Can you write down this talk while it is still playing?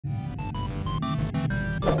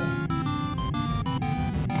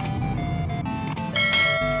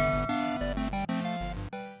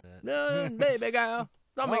No, baby girl,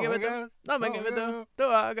 don't make it with them. Don't make it with them.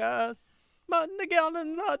 Voyagers. I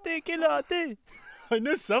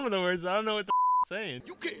knew some of the words. I don't know what the saying.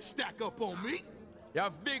 You can't stack up on me. You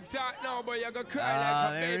have big talk now, but you're gonna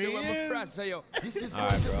cry like a baby when we press you. This is All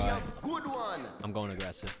right, bro. good one. I'm going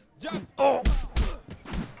aggressive. Jump. Oh,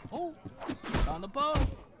 Oh, on the ball.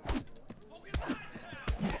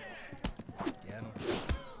 Get him.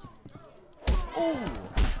 Oh,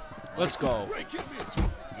 let's go.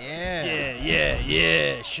 yeah.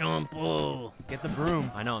 Yeah. Shampoo. Get the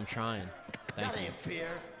broom. I know. I'm trying. Thank That you. ain't fair.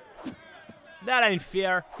 That ain't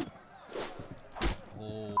fair.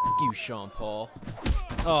 Oh, F you, Sean Paul.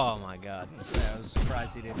 Oh my God. I was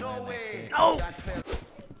surprised he didn't No land that way. kick. No. That fair.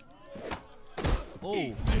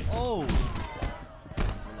 Oh, oh.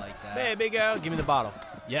 I like that. Baby girl, give me the bottle.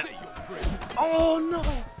 Yep. Oh no.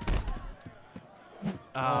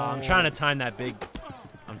 I'm trying to time that big.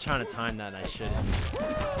 I'm trying to time that and I shouldn't.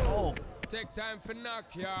 Oh. Take time for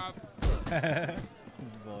knock you off.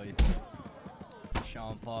 His voice.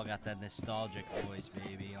 Sean Paul got that nostalgic voice,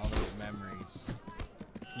 baby. All those memories.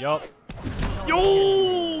 Yup.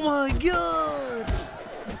 Oh my God.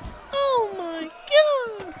 Oh my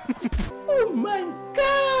God. Oh my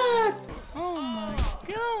God! Oh my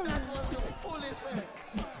God. That was the full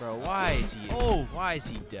effect. Bro, why is he? Oh. Why is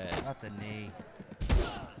he dead? Not the knee.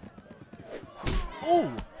 Oh,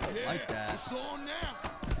 I like that. It's on now.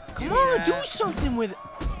 Come Give me on, that. do something with it.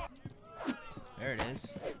 There it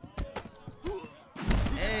is.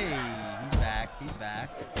 Hey, he's back. He's back.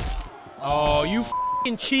 Oh, you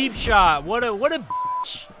f***ing cheap shot. What a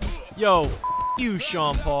bitch. Yo, f you,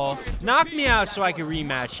 Sean Paul. Knock me out so I can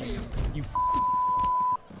rematch you. You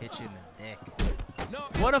Hit you in the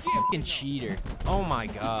dick. what a fucking cheater. Oh my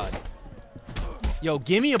God. Yo,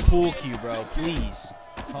 give me a pool cue, bro, please.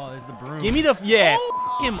 Oh, there's the broom. Give me the f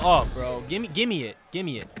him up, bro. Give me it. Give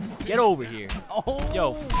me it. Get over here. Oh.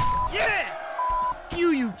 Yo, yeah.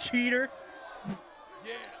 You cheater.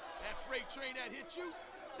 Yeah, that freight train that hit you,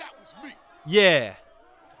 that was me. Yeah.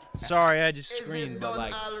 Sorry, I just Is it screamed, but done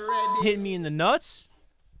like already? hit me in the nuts.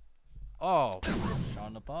 Oh,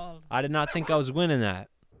 Sean Paul. I did not think I was winning that.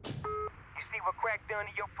 You see what crack done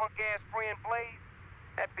to your punk ass friend Blaze?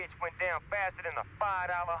 That bitch went down faster than a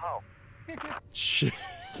 $5 hoe. Shit.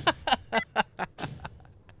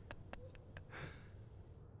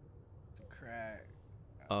 Crack.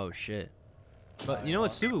 Oh shit. But you know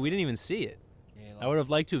what's stupid? We didn't even see it. Yeah, I would have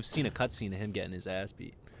liked to have seen a cutscene of him getting his ass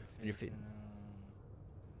beat. In your feet.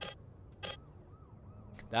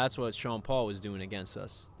 That's what Sean Paul was doing against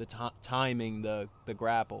us. The timing, the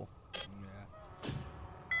grapple. Yeah.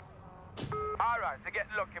 Alright, so get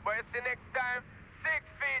lucky, but it's the next time 6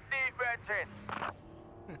 feet deep, veteran.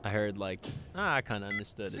 I heard like, I kind of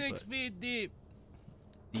understood it. 6 but feet deep.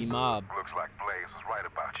 the mob. Looks like Blaze was right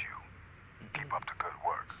about you. Keep up the good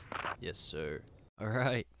work. Yes, sir. All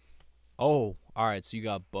right. Oh, all right. So you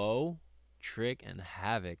got Bo, Trick, and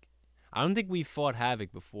Havoc. I don't think we fought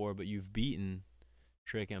Havoc before, but you've beaten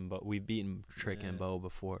Trick and Bo. We've beaten Trick and Bo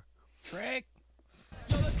before. Trick.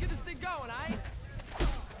 Yo, let's get this thing going, aight?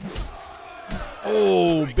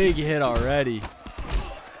 Oh, big hit already.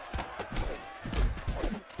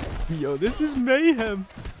 Yo, this is mayhem.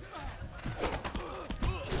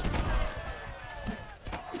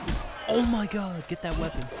 Oh my God, get that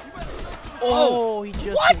weapon. Oh, he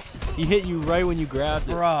just he hit you right when you grabbed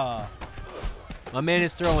it. Bruh. My man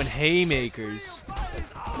is throwing haymakers.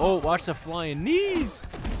 Oh, watch the flying knees.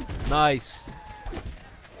 Nice.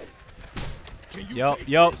 Yup.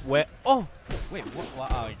 Wait. Oh, Wait,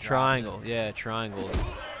 what? Oh, he dropped triangle. Yeah, triangle.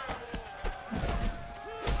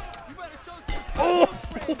 Oh!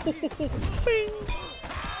 Bing.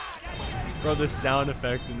 Bro, the sound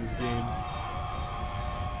effect in this game.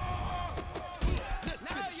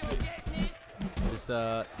 Just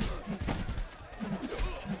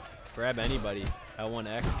grab anybody.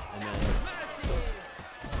 L1X and then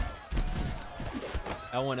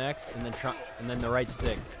L1X and then the right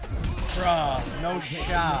stick. Bruh, no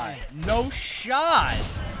shot. No shot.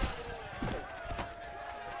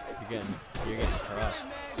 You're getting crushed.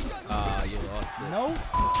 You lost it. No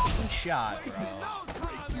f***ing shot, bro.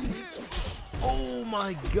 Oh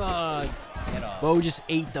my God. Get up. Bo just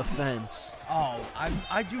ate the fence. Oh,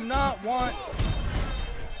 I do not want.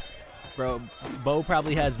 Bro, Bo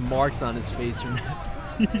probably has marks on his face from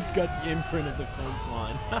that. He's got the imprint of the fence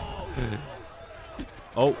line.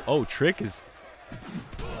 oh, Trick is.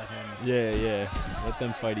 Yeah. Let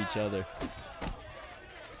them fight each other.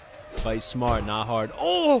 Fight smart, not hard.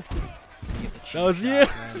 Oh! Get the cheap That was shot, yeah.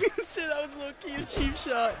 man. Shit, that was low key a cheap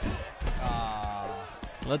shot.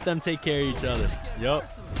 Let them take care of each other.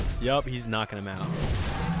 Yup, he's knocking him out.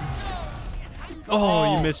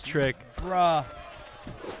 Oh, you missed Trick. Bruh.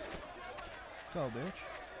 Go, bitch.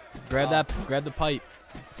 Grab the pipe.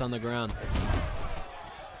 It's on the ground.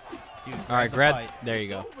 Dude, All right, the grab. pipe. There you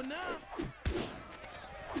go. Over now.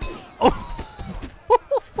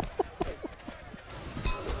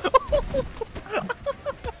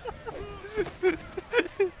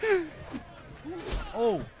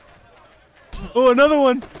 Oh. Oh, another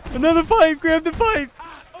one. Another pipe. Grab the pipe.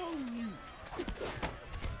 I own you.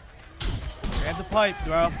 Grab the pipe,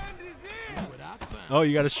 bro. What I found. Oh,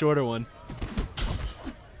 you got a shorter one.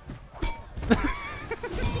 You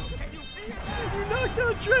knocked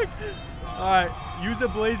out Trick. All right, use a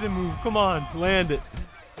blazing move. Come on, land it.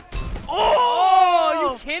 Oh,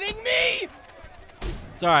 are you kidding me?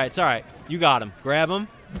 It's all right. It's all right. You got him. Grab him.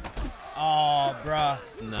 Oh, bruh.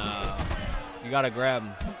 No, you gotta grab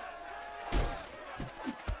him.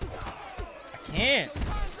 I can't.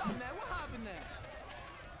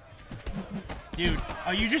 Dude,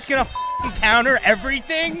 are you just gonna counter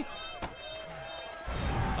everything?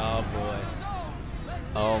 Oh boy.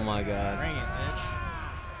 Oh my God. Bring it, bitch.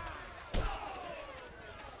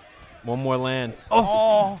 One more land.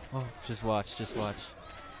 Oh. Oh, just watch. Just watch.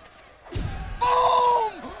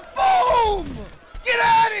 Boom! Boom! Get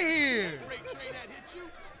out of here! Freight train that hit you,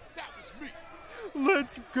 that was me.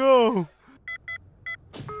 Let's go.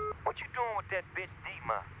 What you doing with that bitch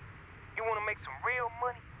D-Ma? You want to make some real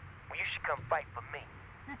money? Well, you should come fight for me.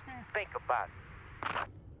 Think about it.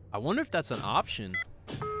 I wonder if that's an option.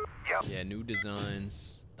 Yep. Yeah, new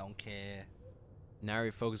designs. Don't care.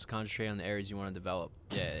 Narrate, focus, concentrate on the areas you want to develop.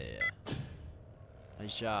 Yeah.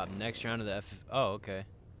 Nice job. Next round of the F. Oh, okay.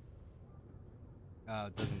 Oh,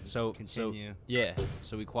 it doesn't So continue. yeah.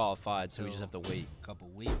 So we qualified. So we just have to wait. Couple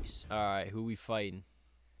weeks. All right. Who we fighting?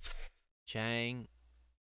 Chang,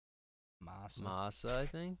 Masa, I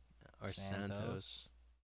think, or Santos.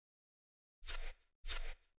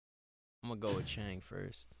 I'm gonna go with Chang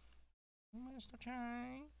first. Mr.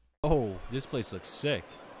 Chang. Oh, this place looks sick.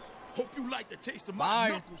 Hope you like the taste of Bye.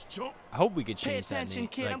 my knuckles, chump. I hope we could Pay change that attention, name.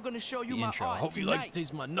 kid. Like, I'm gonna show you the my intro. I art hope you like tonight. the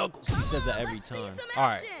taste of my knuckles. He says that every time. All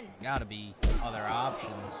right. Gotta be other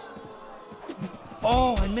options.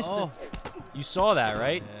 Oh, I missed it. You saw that,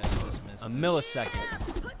 right? Yeah, just missed A it. millisecond.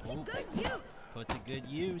 Put to good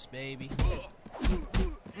use, baby.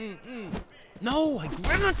 No, I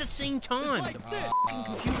grabbed at the same time. like The this. f***ing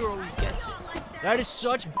computer always gets it. That is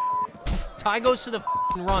such Ty goes to the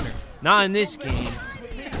f***ing runner. Not in this game.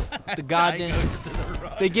 The goddamn.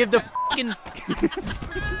 They give the f***ing.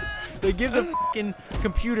 They give the f***ing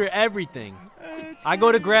computer everything. I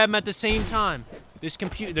go to grab him at the same time.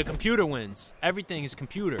 The computer wins. Everything is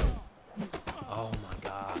computer. Oh my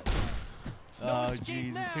God. Oh,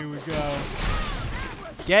 Jesus. Here we go.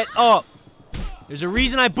 Get up. There's a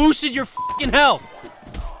reason I boosted your f***ing health.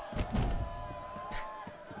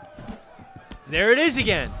 There it is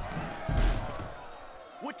again.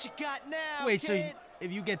 What you got now, Wait, so kid?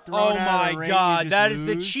 if you get thrown Oh out of the my ring, God, you that just is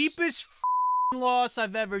the lose? cheapest f***ing loss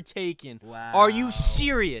I've ever taken. Wow. Are you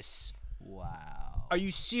serious? Wow. Are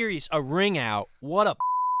you serious? A ring out. What a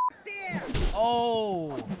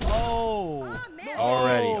Oh.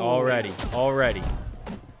 already.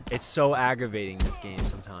 It's so aggravating, this game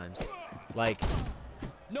sometimes. Like,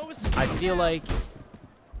 I feel like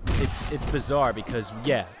it's bizarre because,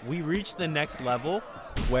 yeah, we reached the next level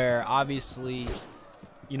where obviously,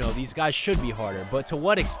 you know, these guys should be harder, but to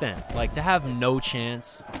what extent? Like, to have no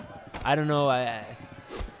chance? I don't know.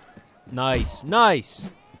 Nice.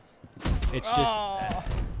 It's just,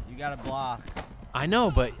 You gotta block. I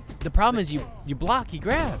know, but the problem is you block, he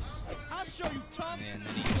grabs. I'll show you, tough. And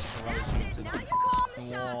then he just throws you to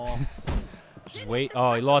the wall. Just wait.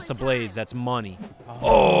 Oh, he lost a blaze. That's money.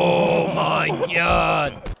 Oh my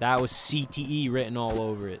God. That was CTE written all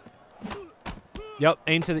over it. Yep,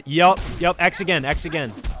 aim to the, yep, X again. Time's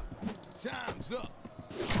up.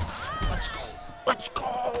 Let's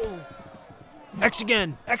go. X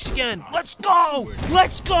again. Let's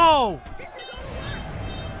go.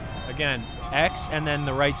 Again, X and then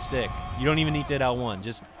the right stick. You don't even need to hit L1.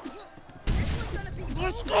 Just.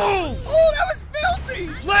 Let's go. Oh, that was filthy!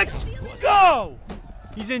 Let's go.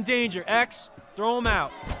 He's in danger. X, throw him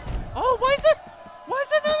out. Oh, why is that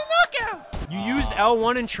not a knockout? You used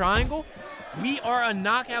L1 and triangle? We are a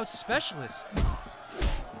knockout specialist.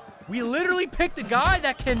 We literally picked a guy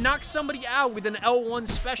that can knock somebody out with an L1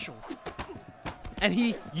 special. And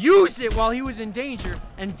he used it while he was in danger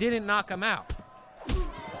and didn't knock him out.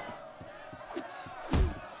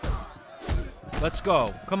 Let's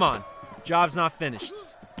go. Come on. Job's not finished.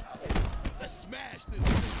 Let's smash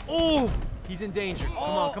this. Oh, he's in danger.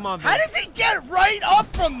 Come on, How Vince. does he get right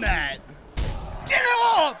up from that? Get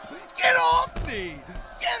off! Get off me!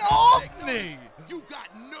 Get off me! You got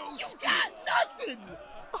no You skill. got nothing!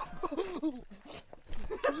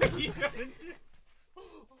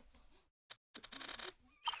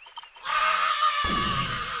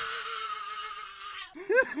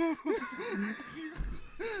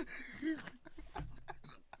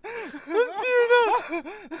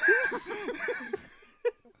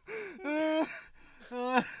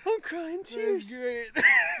 I'm crying tears. Great.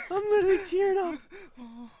 I'm literally tearing up.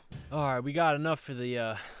 All right, we got enough for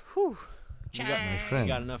the. Whew. My We friend,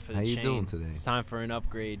 got enough for the how you chain. doing today? It's time for an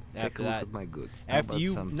upgrade. Take After a look that, at my goods. How after about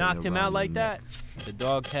you something knocked him around out like your neck? that, the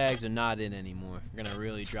dog tags are not in anymore. We're gonna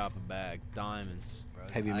really drop a bag. Diamonds.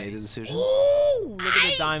 Have you made a decision? Ooh, look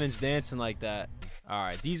at the diamonds dancing like that. All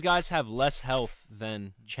right, these guys have less health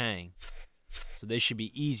than Chang, so they should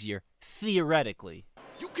be easier theoretically.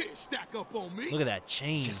 You can't stack up on me. Look at that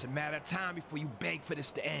chain. It's just a matter of time before you beg for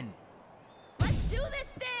this to end. Let's do this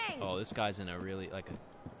thing! Oh, this guy's in a really like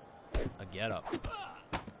a get up.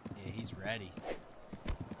 Yeah, he's ready.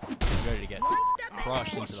 He's ready to get One step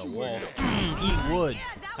crushed ahead. into the wall. Eat wood.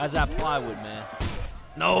 How's that plywood, man?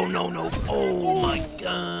 No. Oh my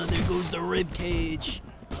God! There goes the rib cage.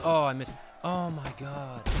 Oh, I missed. Oh my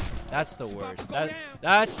God. That's the worst.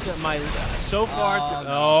 That's my so far.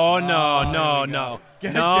 Oh, No.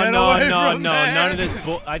 Get No. away from that. None of this.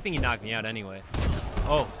 I think he knocked me out anyway.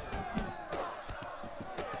 Oh.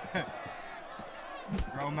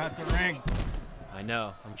 Throw him at the ring. I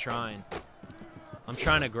know. I'm trying. I'm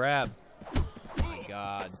trying to grab. Oh my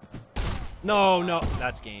God. No.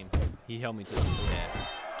 That's game. He held me to the floor.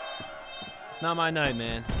 Yeah. It's not my night,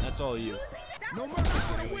 man. That's all you. No mercy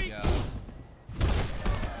for the Here we weak. go.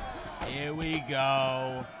 Here we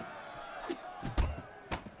go.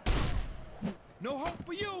 No hope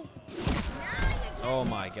for you. Oh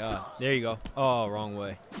my God. There you go. Oh, wrong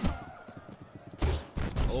way.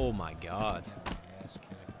 Oh my God. Ass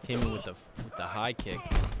kick. Came in with the high kick.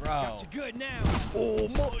 Bro. You're good now. Oh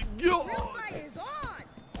my Real God. fight is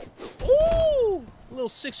on! Ooh, a little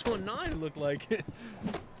 619 looked like.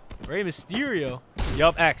 Rey Mysterio.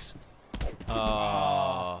 Yup, X.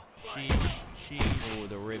 Oh. Sheesh. Oh,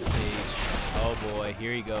 the rib cage. Oh boy,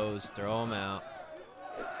 here he goes. Throw him out.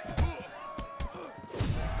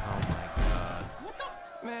 Oh my God.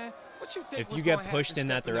 Man, what you think If was you get gonna happen pushed in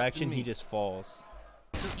that stepping up to direction, me? he just falls.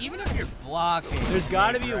 So even if you're blocking, There's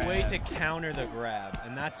got to be a way grab. to counter the grab,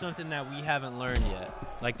 and that's something that we haven't learned yet.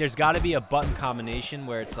 Like, there's got to be a button combination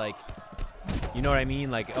where it's like, you know what I mean?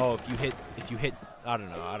 Like, oh, if you hit, I don't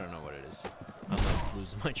know what it is. I'm like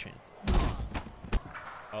losing my train.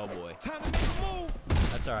 Oh boy, Time to make a move.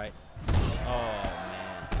 that's all right. Oh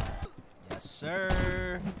man, Yes,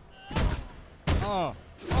 sir.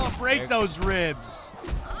 Break those ribs.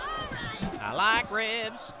 I like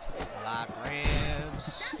ribs. Like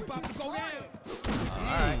ribs. It's about to go down.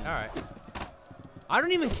 All right. I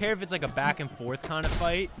don't even care if it's like a back and forth kind of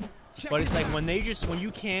fight, but it's like when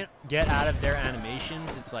you can't get out of their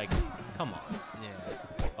animations, it's like, come on.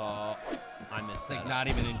 Yeah. I missed It's like that. not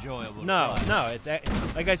even enjoyable. No, it's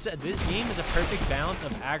like I said, this game is a perfect balance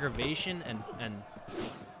of aggravation and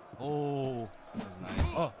Oh, that was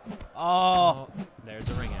nice. oh, there's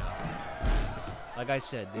a ring out. Like I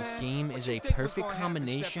said, this Man, game what is you a think was perfect gonna happen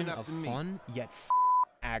combination stepping up of to me? fun yet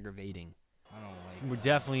aggravating. I don't like We're that.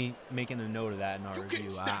 definitely making a note of that in our You can't review.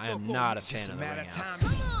 stack I up am on not me. a Just fan a of the matter ring of time. outs.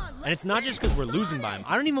 Come on, And it's not just because we're losing by him.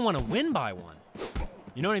 I don't even want to win by one.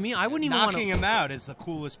 You know what I mean? I wouldn't even want Knocking to. him out is the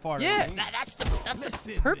coolest part Yeah, of the game. that's the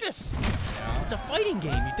purpose. It's a fighting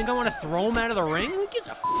game. You think I want to throw him out of the ring? Who gives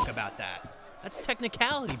a about that? That's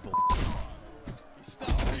technicality, bull.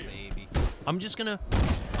 Baby. I'm just gonna.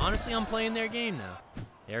 Honestly, I'm playing their game now.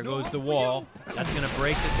 There goes the wall. That's gonna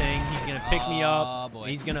break the thing. He's gonna pick me up. Oh, boy.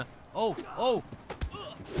 He's gonna. Oh.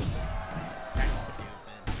 That's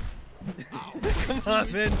stupid. Come on,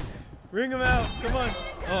 Vin. Ring him out. Come on.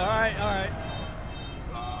 Oh, all right.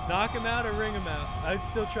 Knock him out or ring him out. I'd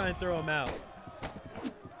still try and throw him out.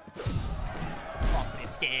 Fuck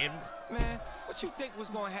this game. Man, what you think was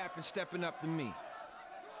gonna happen stepping up to me?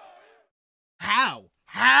 How?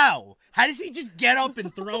 How does he just get up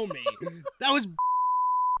and throw me? That was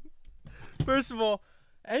First of all,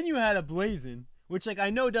 and you had a blazing, which like I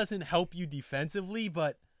know doesn't help you defensively,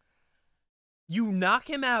 but you knock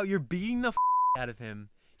him out. You're beating the out of him.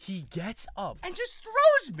 He gets up and just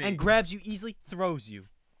throws me. and grabs you easily, throws you.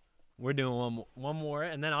 We're doing one more,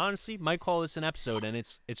 and then honestly, might call this an episode, and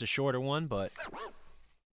it's a shorter one, but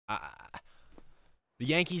The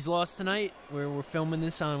Yankees lost tonight. We're filming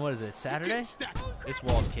this on, what is it, Saturday? This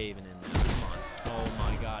wall's caving in now. Come on. Oh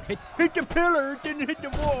my God. Hit the pillar, it didn't hit the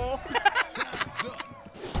wall. It's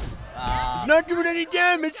not doing any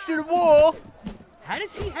damage to the wall. How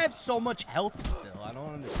does he have so much health still? I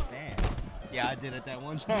don't understand. Yeah, I did it that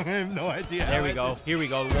one time. I have no idea. There we go. Here we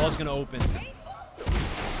go. The wall's gonna open.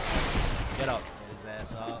 Get up. Get his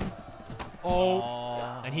ass up.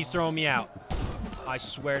 Oh. And he's throwing me out. I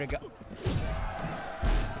swear to God.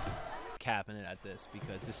 Capping it at this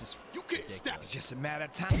because this is You can't stop. It's just a matter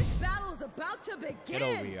of time. This battle is about to begin. Get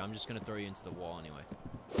over here. I'm just gonna throw you into the wall anyway.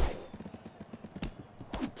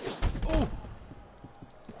 Oh!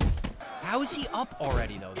 How is he up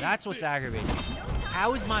already though? That's what's aggravating.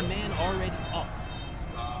 How is my man already up?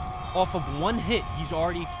 Off of one hit, he's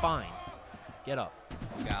already fine. Get up.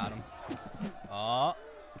 Got him. Oh.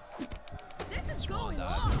 This is Small going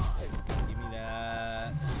dive. long. Give me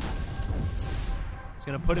that. It's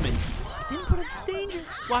gonna put him in. I didn't put him in danger.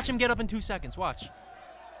 Watch him get up in 2 seconds. Watch.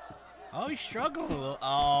 Oh, he's struggling a little.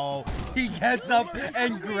 Oh, he gets up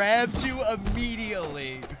and grabs you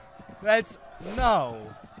immediately. That's no.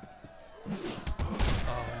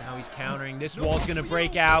 Oh, now he's countering. This wall's gonna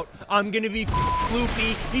break out. I'm gonna be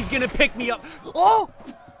loopy. He's gonna pick me up. Oh!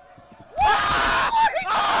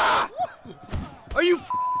 Ah! Are you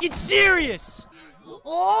f***ing serious?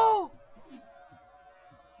 Oh!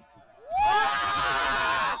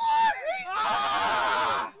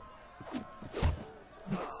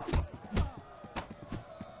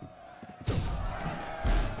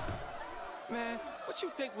 Man, what you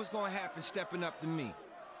think was gonna happen stepping up to me?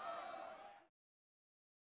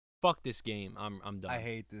 Fuck this game. I'm done. I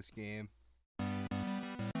hate this game.